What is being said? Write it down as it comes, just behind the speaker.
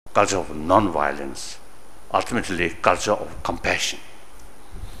culture of non-violence, ultimately culture of compassion.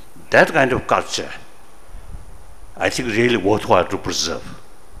 That kind of culture, I think, really worthwhile to preserve.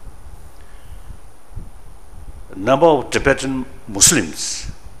 A number of Tibetan Muslims,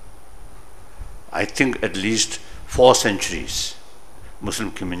 I think at least 4 centuries,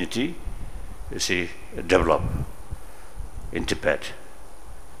 Muslim community, you see, develop in Tibet.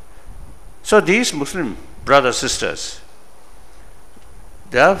 So these Muslim brothers, sisters,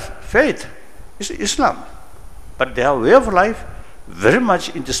 their faith is Islam, but their way of life very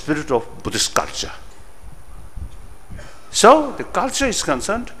much in the spirit of Buddhist culture. So the culture is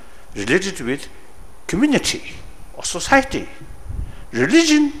concerned related with community or society.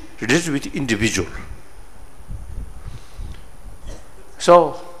 Religion related with individual.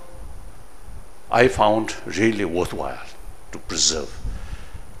 So I found really worthwhile to preserve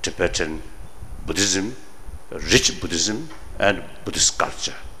Tibetan Buddhism, rich Buddhism, and Buddhist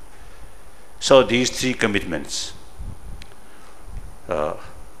culture. So these 3 commitments,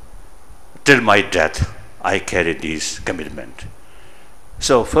 till my death, I carry these commitments.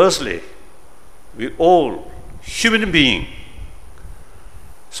 So firstly, we all human being.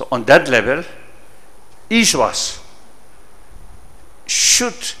 So on that level, each of us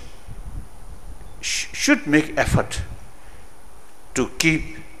should make effort to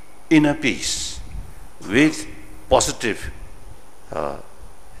keep inner peace with positive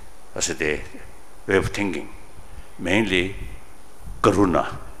way of thinking, mainly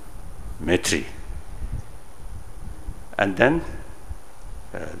karuna, maitri, and then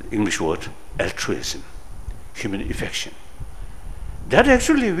English word altruism, human affection. That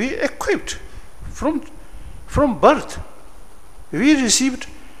actually we equipped from birth. We received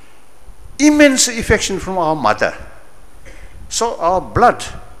immense affection from our mother. So our blood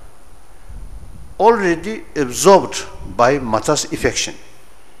already absorbed by mother's affection.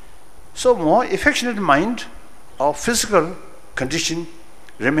 So more affectionate mind, our physical condition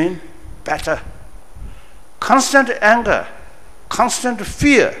remain better. Constant anger, constant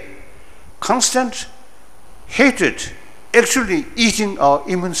fear, constant hatred actually eating our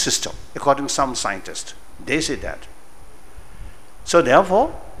immune system, according to some scientists. They say that. So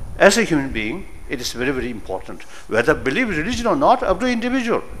therefore, as a human being, it is very, very important, whether believe religion or not, up to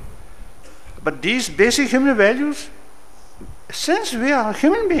individual. But these basic human values, since we are a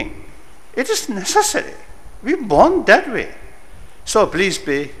human being, it is necessary. We are born that way. So please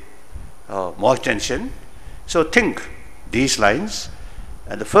pay more attention. So think these lines.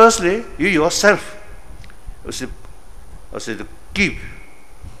 And firstly, you yourself keep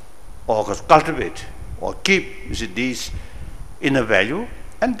or cultivate or keep these inner value,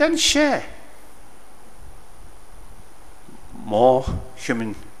 and then share more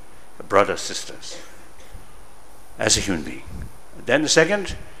human brothers, sisters, as a human being. Then the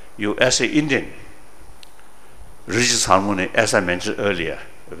second, you as an Indian, religious harmony, as I mentioned earlier,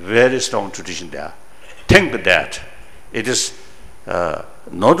 very strong tradition there. Think that it is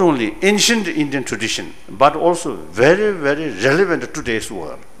not only ancient Indian tradition, but also very, very relevant to today's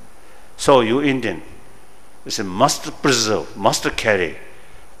world. So you Indian, must preserve, must carry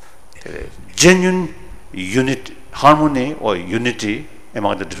genuine harmony or unity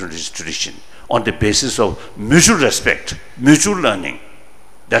among the different traditions on the basis of mutual respect, mutual learning.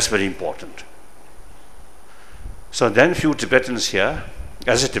 That's very important. So then few Tibetans here,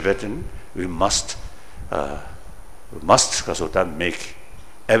 as a Tibetan, we must make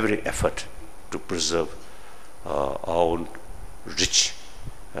every effort to preserve our own rich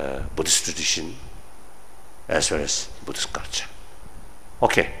Buddhist tradition as well as Buddhist culture.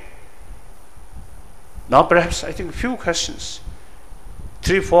 Okay. Now perhaps I think a few questions,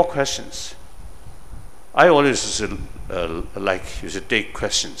 3-4 questions. I always like you to take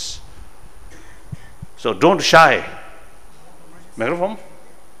questions. So don't shy. Microphone?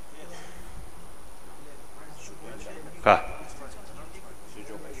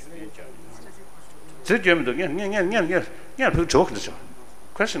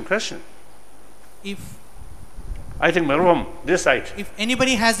 Question. If I think microphone, this side. If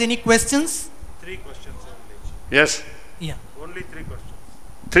anybody has any questions? 3 questions only. Yes? Yeah. Only 3 questions.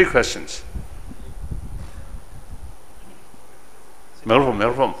 3 questions. Microphone.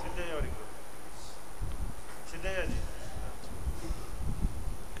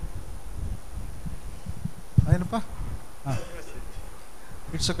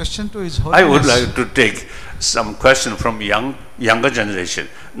 It's a question to His Holiness. I would like to take some question from younger generation.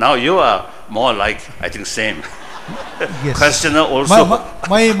 Now you are more like, I think, same. Yes. Questioner also.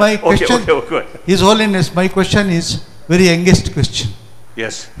 My question, okay. His Holiness, my question is very youngest question.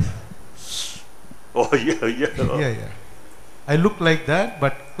 Yes. Oh, yeah. Yeah. I look like that,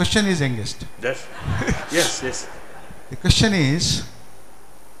 but question is youngest. That's, yes, yes. The question is,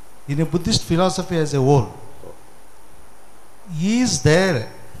 in a Buddhist philosophy as a whole, is there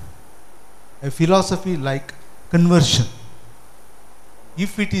a philosophy like conversion?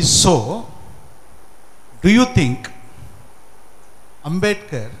 If it is so, do you think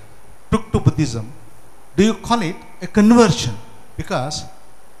Ambedkar took to Buddhism, do you call it a conversion? Because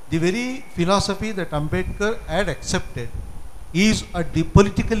the very philosophy that Ambedkar had accepted is at the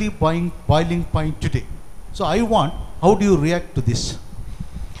politically boiling point today. So I want, how do you react to this?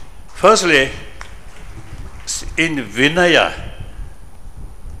 Firstly, in Vinaya,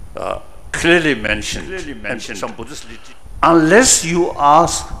 clearly mentioned some Buddhist literature. Unless you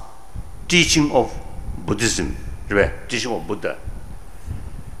ask teaching of Buddhism, teaching of Buddha,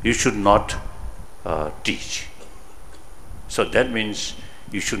 you should not teach. So that means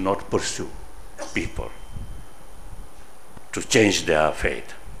you should not pursue people to change their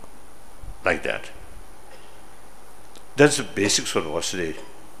faith like that. That's the basic sort of what's the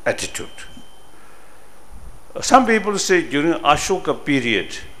attitude. Some people say during Ashoka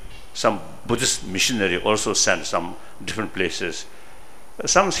period, some Buddhist missionary also sent some different places.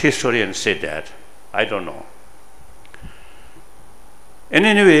 Some historians say that. I don't know. And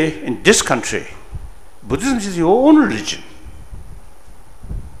anyway, in this country, Buddhism is your own religion.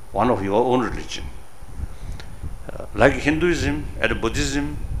 One of your own religion. Like Hinduism and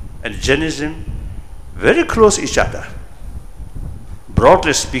Buddhism and Jainism, very close each other.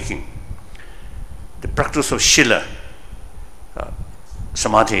 Broadly speaking, the practice of Shila,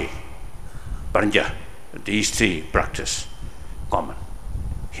 Samadhi, Prajna, these three practice common.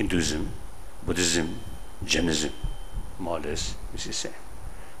 Hinduism, Buddhism, Jainism, more or less is the same.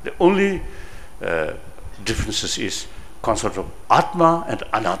 The only differences is concept of Atma and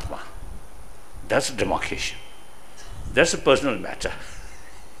Anatma. That's a demarcation. That's a personal matter.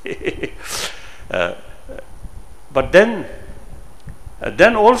 But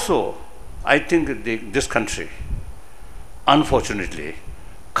then also, I think this country, unfortunately,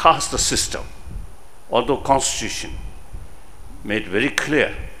 caste system, although constitution made very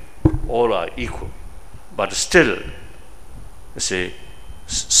clear all are equal, but still, say,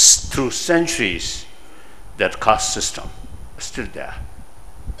 through centuries, that caste system is still there.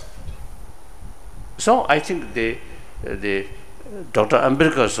 So I think the Dr.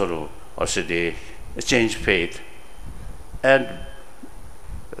 Ambedkar sort of also they changed faith, and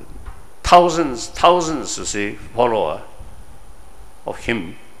thousands you see follower of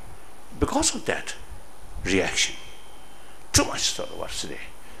him because of that reaction. Too much sort of what's the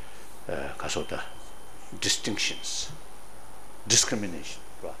because of the distinctions, discrimination.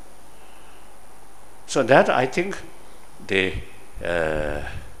 So that I think the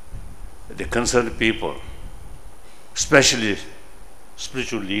concerned people, especially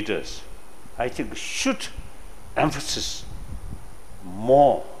spiritual leaders, I think should emphasize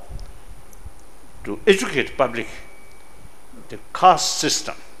more to educate public. The caste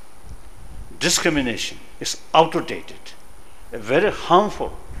system, discrimination is outdated, very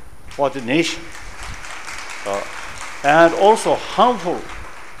harmful for the nation, and also harmful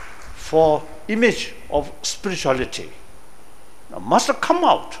for image of spirituality. Now must come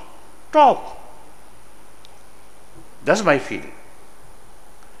out, talk. That's my feeling.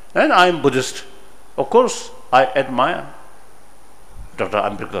 And I am Buddhist. Of course, I admire Dr.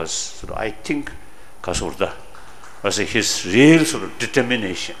 Ambedkar's sort of, I think, Kasurda was his real sort of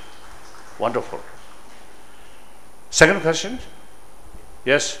determination. Wonderful. Second question?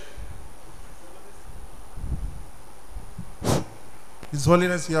 Yes? His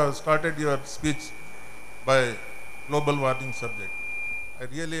Holiness, you have started your speech by global warming subject. I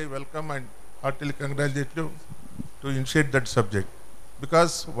really welcome and heartily congratulate you to initiate that subject.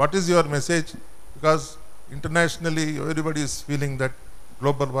 Because what is your message? Because internationally everybody is feeling that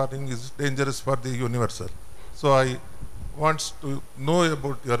global warming is dangerous for the universal. So I want to know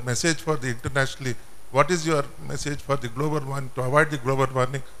about your message for the internationally. What is your message for the global warming, to avoid the global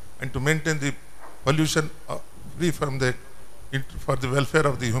warming and to maintain the pollution free from the, for the welfare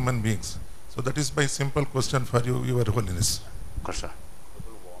of the human beings? So that is my simple question for you, Your Holiness. Of course, sir.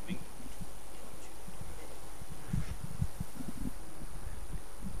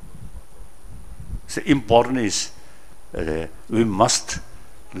 So important is we must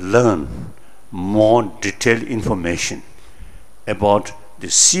learn more detailed information about the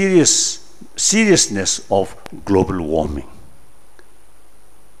seriousness of global warming.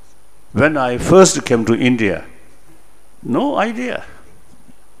 When I first came to India, no idea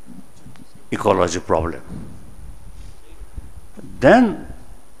ecology problem. Then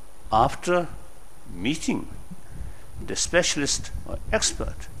after meeting the specialist or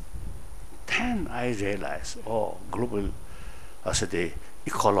expert, then I realize, oh, global, the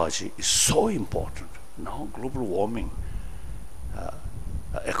ecology is so important. Now global warming,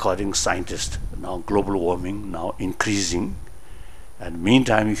 according to scientists, now global warming now increasing, and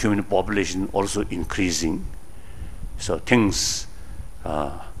meantime human population also increasing. So things,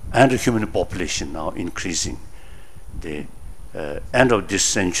 and the human population now increasing. The end of this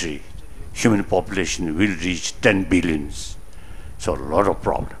century, human population will reach 10 billions. So a lot of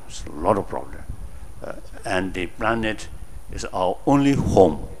problems, a lot of problems. And the planet is our only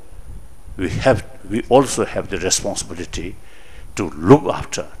home. We also have the responsibility to look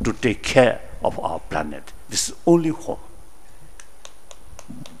after, to take care of our planet. This is only home.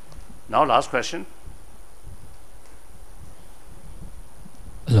 Now last question.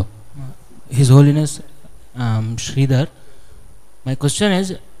 Hello. His Holiness Sridhar. My question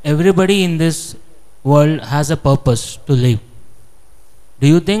is, everybody in this world has a purpose to live. Do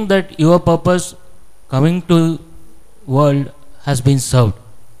you think that your purpose coming to world has been served?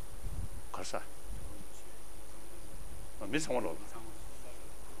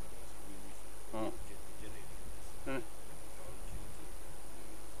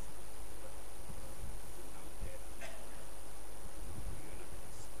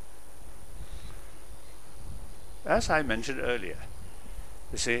 As I mentioned earlier,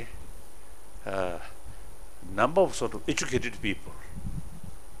 you see, number of sort of educated people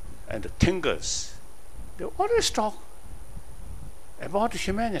and the thinkers, they always talk about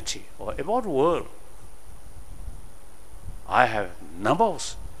humanity or about the world. I have number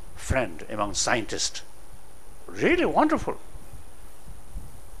of friends among scientists, really wonderful.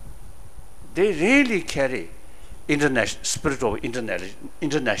 They really carry spirit of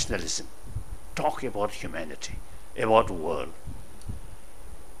internationalism, talk about humanity, about the world.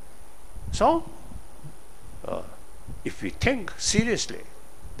 So, if we think seriously,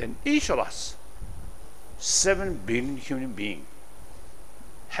 then each of us, 7 billion human beings,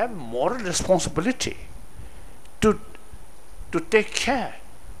 have moral responsibility to take care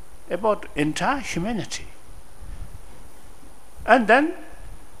about entire humanity. And then,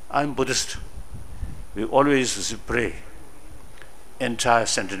 I'm Buddhist. We always pray, entire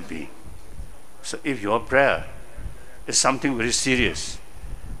sentient being. So if your prayer is something very serious,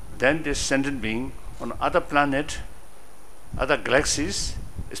 then this sentient being on other planet, other galaxies,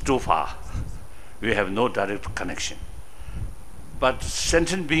 is too far. We have no direct connection. But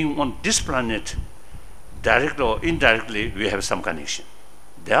sentient being on this planet, directly or indirectly, we have some connection.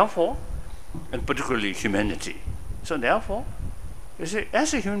 Therefore, and particularly humanity. So therefore, you see,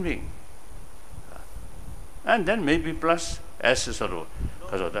 as a human being, and then maybe plus as a sort of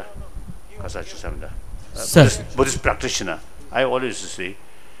Buddhist practitioner, I always say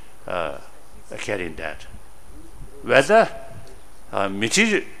carrying that. Whether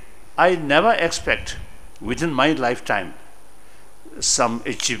material, I never expect within my lifetime some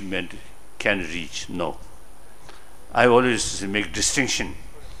achievement can reach. No. I always make distinction.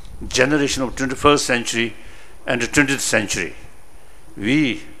 Generation of 21st century and the 20th century.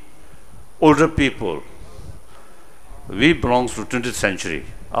 We, older people, we belong to 20th century.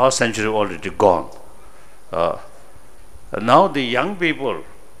 Our century already gone. Now the young people,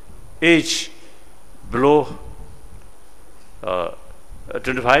 age below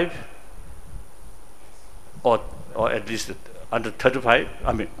 25, or at least under 35,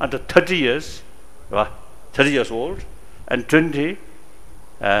 I mean under 30 years, 30 years old, and 20,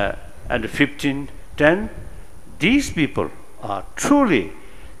 and 15, 10, these people are truly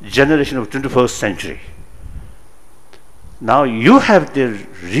generation of 21st century. Now you have the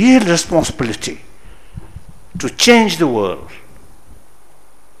real responsibility to change the world.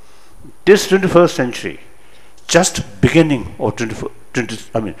 This 21st century, just beginning of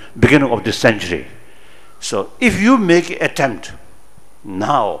beginning of this century. So if you make an attempt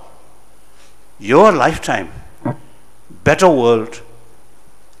now, your lifetime, better world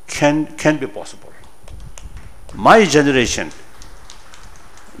can be possible. My generation,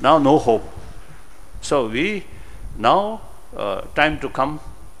 now no hope. So we now time to come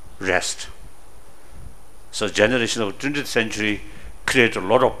rest. So generation of 20th century create a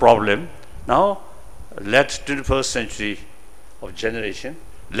lot of problem. Now let 21st century of generation,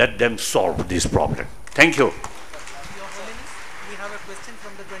 let them solve this problem. Thank you. Your Holiness, we have a question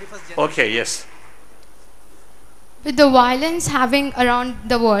from the 21st generation. Okay, yes. With the violence having around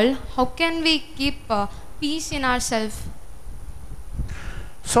the world, how can we keep peace in ourselves?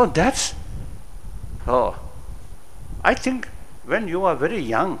 So that's, I think when you are very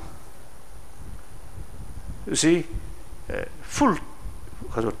young, you see,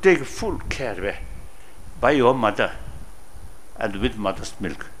 take full care by your mother and with mother's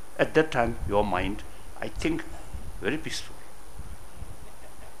milk. At that time, your mind, I think, very peaceful.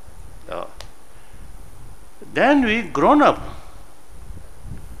 Then we grown up.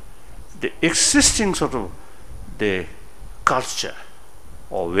 The existing sort of the culture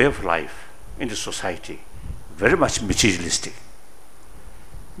or way of life in the society, very much materialistic.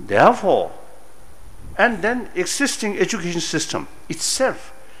 Therefore, and then existing education system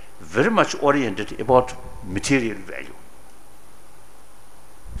itself very much oriented about material value.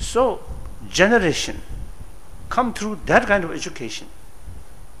 So generation come through that kind of education.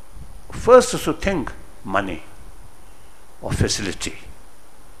 First to think money or facility,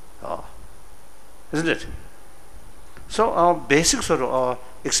 isn't it? So our basic sort of our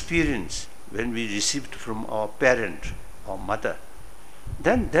experience when we received from our parent or mother,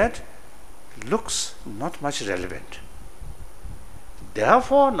 then that looks not much relevant.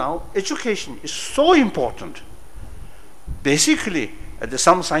 Therefore now education is so important. Basically,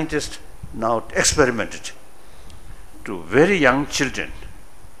 some scientists now experimented to very young children,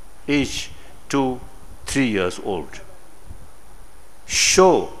 age 2-3 years old,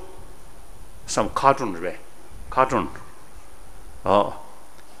 show some cartoon.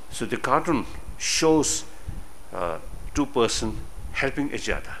 So the cartoon shows two persons helping each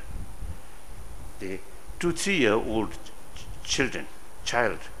other. The 2-3-year-old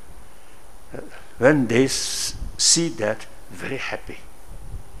child, when they see that, very happy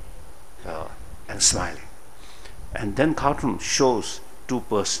and smiling. And then cartoon shows two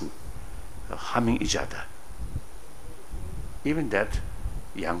persons humming each other. Even that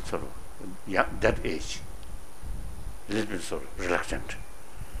young sort of, that age, a little bit sort of reluctant.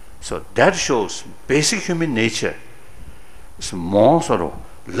 So that shows basic human nature is more sort of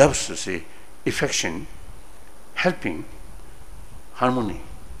loves to say affection, helping, harmony.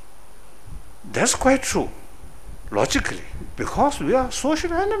 That's quite true, logically, because we are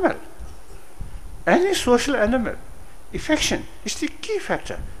social animal. Any social animal, affection is the key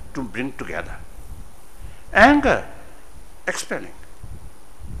factor to bring together. Anger, expelling.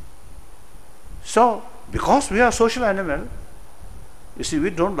 So, because we are social animal, you see, we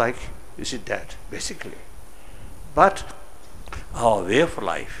don't like, you see, that, basically. But our way of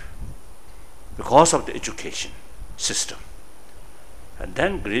life, because of the education system, and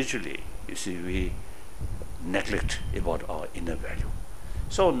then gradually, you see, we neglect about our inner value.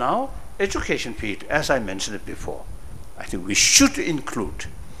 So now, education field, as I mentioned it before, I think we should include,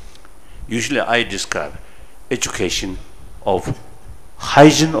 usually I describe education of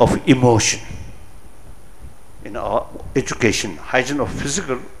hygiene of emotion. In our education, hygiene of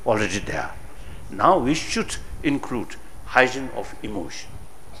physical already there. Now we should include hygiene of emotion.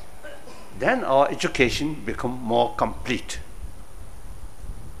 Then our education become more complete.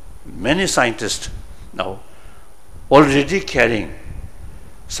 Many scientists now already carrying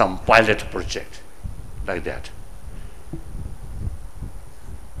some pilot project like that.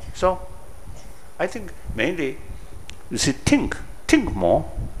 So I think mainly, you see, think more,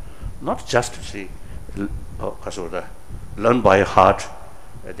 not just to see learn by heart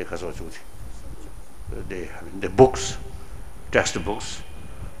the books, textbooks,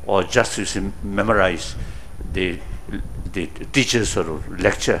 or just to see, memorize the teacher's sort of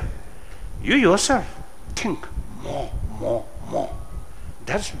lecture. You yourself think more.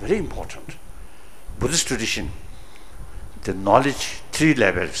 That's very important. Buddhist tradition, the knowledge, 3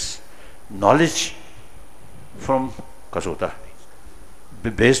 levels. Knowledge from Kasota,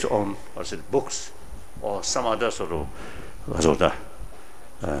 based on books or some other sort of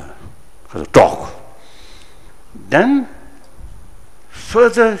talk. Then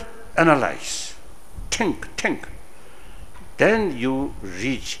further analyze, think. Then you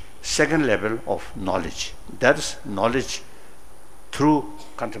reach 2nd level of knowledge. That is knowledge through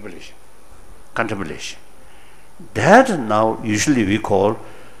contemplation. That now usually we call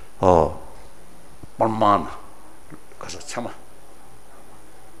Parman.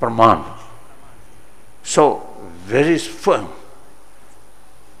 So very firm.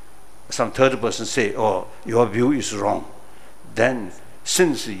 Some third person say, oh, your view is wrong. Then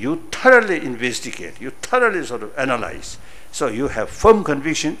since you thoroughly investigate, you thoroughly sort of analyze, so you have firm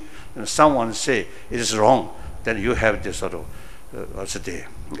conviction, and someone say it is wrong, then you have this sort of the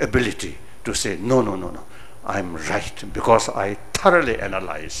ability to say, no, I'm right, because I thoroughly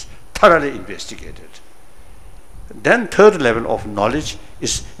analyze, thoroughly investigated. Then 3rd level of knowledge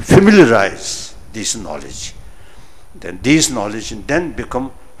is familiarize this knowledge. Then these knowledge then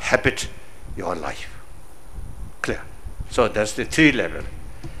become habit your life. Clear? So that's the 3 level.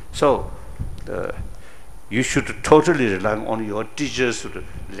 So you should totally rely on your teacher's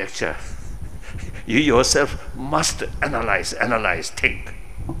lecture. you yourself must analyze, think.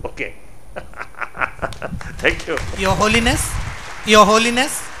 Okay. Thank you. Your Holiness,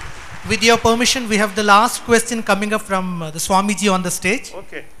 with your permission, we have the last question coming up from the Swamiji on the stage.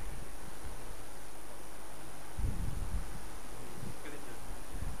 Okay.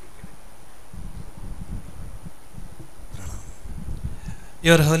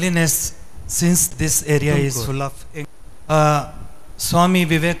 Your Holiness, since this area is full of Swami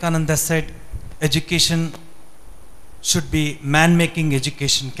Vivekananda said education should be man-making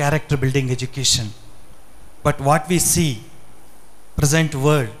education, character-building education. But what we see, present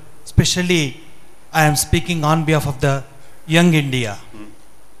world, especially I am speaking on behalf of the young India.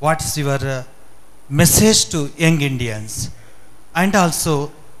 What is your message to young Indians? And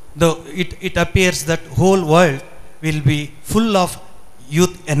also, it appears that whole world will be full of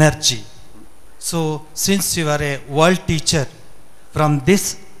youth energy. So, since you are a world teacher, from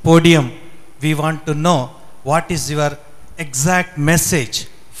this podium, we want to know what is your exact message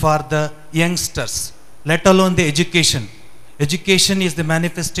for the youngsters, let alone the education. Education is the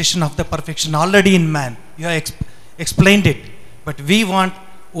manifestation of the perfection already in man. You have explained it. But we want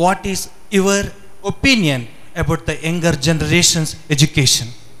what is your opinion about the younger generation's education.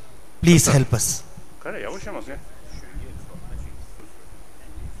 Please help us.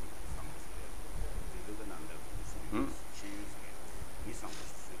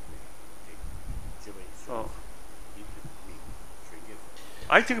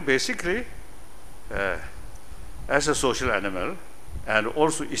 I think basically, as a social animal, and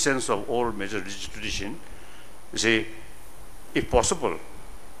also essence of all major religious tradition, you see, if possible,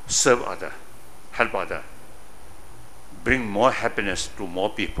 serve other, help other, bring more happiness to more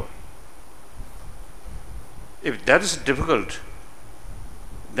people. If that is difficult,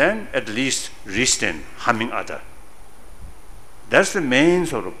 then at least restrain harming other. That's the main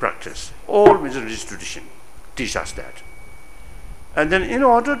sort of practice. All major religious tradition teach us that. And then in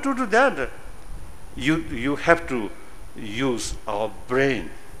order to do that, you have to use our brain,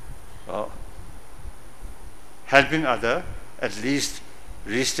 helping other, at least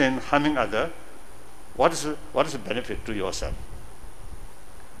restrain harming other. What is the benefit to yourself?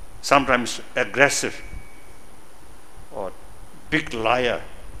 Sometimes aggressive or big liar,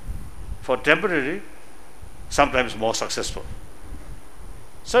 for temporary, sometimes more successful.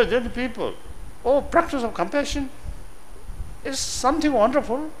 So then the people, practice of compassion is something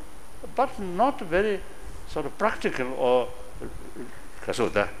wonderful, but not very sort of practical or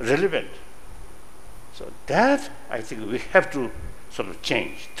relevant. So that I think we have to sort of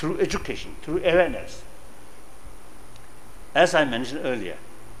change through education, through awareness. As I mentioned earlier,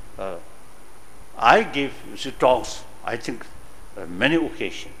 I gave talks, I think, many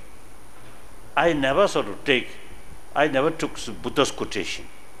occasions. I never took Buddha's quotation.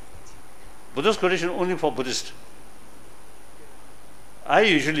 Buddha's quotation only for Buddhists. I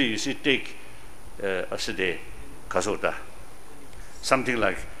usually take kasota, something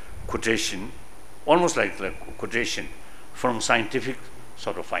like quotation, almost like quotation from scientific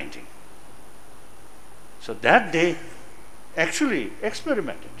sort of finding. So that they actually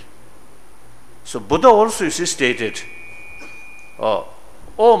experimented. So Buddha also stated,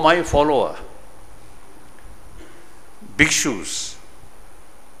 "Oh my follower, bhikshus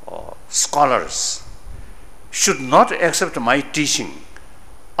or scholars should not accept my teaching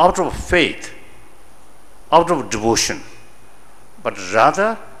out of faith, out of devotion, but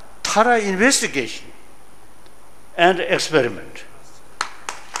rather thorough investigation and experiment."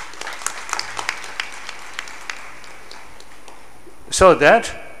 So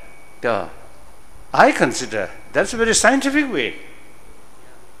that I consider that's a very scientific way.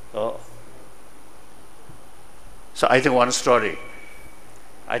 So I think one story,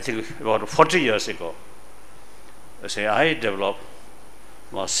 I think about 40 years ago, I developed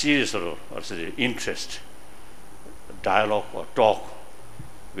a serious interest, dialogue or talk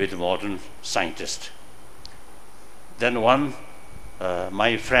with modern scientists. Then one,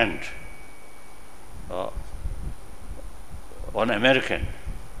 my friend, one American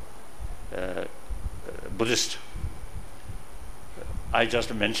Buddhist, I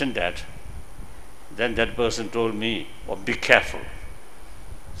just mentioned that. Then that person told me, be careful.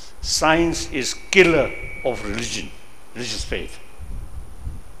 Science is killer of religion, religious faith.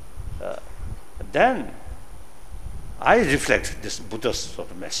 Then I reflect this Buddha's sort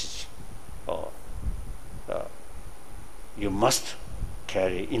of message. You must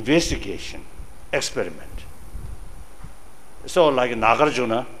carry investigation, experiment. So like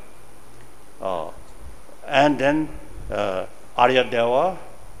Nagarjuna, and then Aryadeva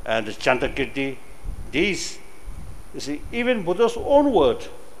and Chantakirti, these, you see, even Buddha's own word,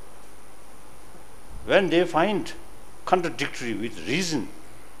 when they find contradictory with reason,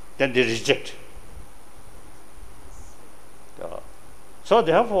 then they reject. So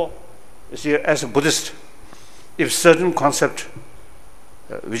therefore, you see, as a Buddhist, if certain concept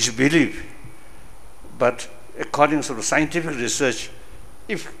which you believe, but according to scientific research,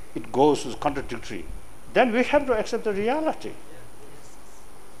 if it goes with contradictory, then we have to accept the reality.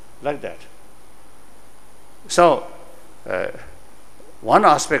 Like that. So, one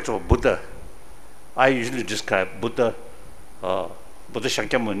aspect of Buddha, I usually describe Buddha, Buddha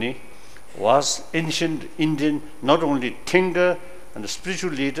Shakyamuni, was ancient Indian, not only thinker and a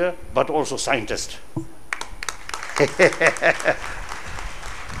spiritual leader, but also scientist.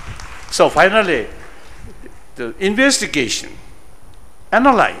 So finally, the investigation,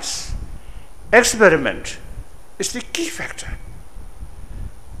 analyze, experiment is the key factor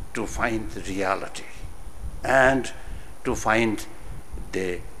to find the reality and to find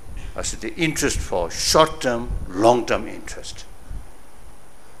the interest for short-term, long-term interest.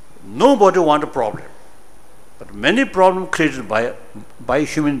 Nobody wants a problem, but many problems created by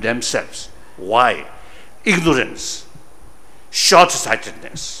humans themselves. Why? Ignorance,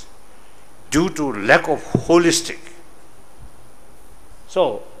 short-sightedness, due to lack of holistic.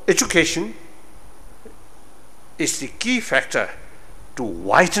 So, education is the key factor to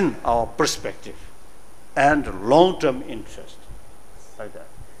widen our perspective and long-term interest. Like that.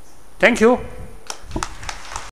 Thank you.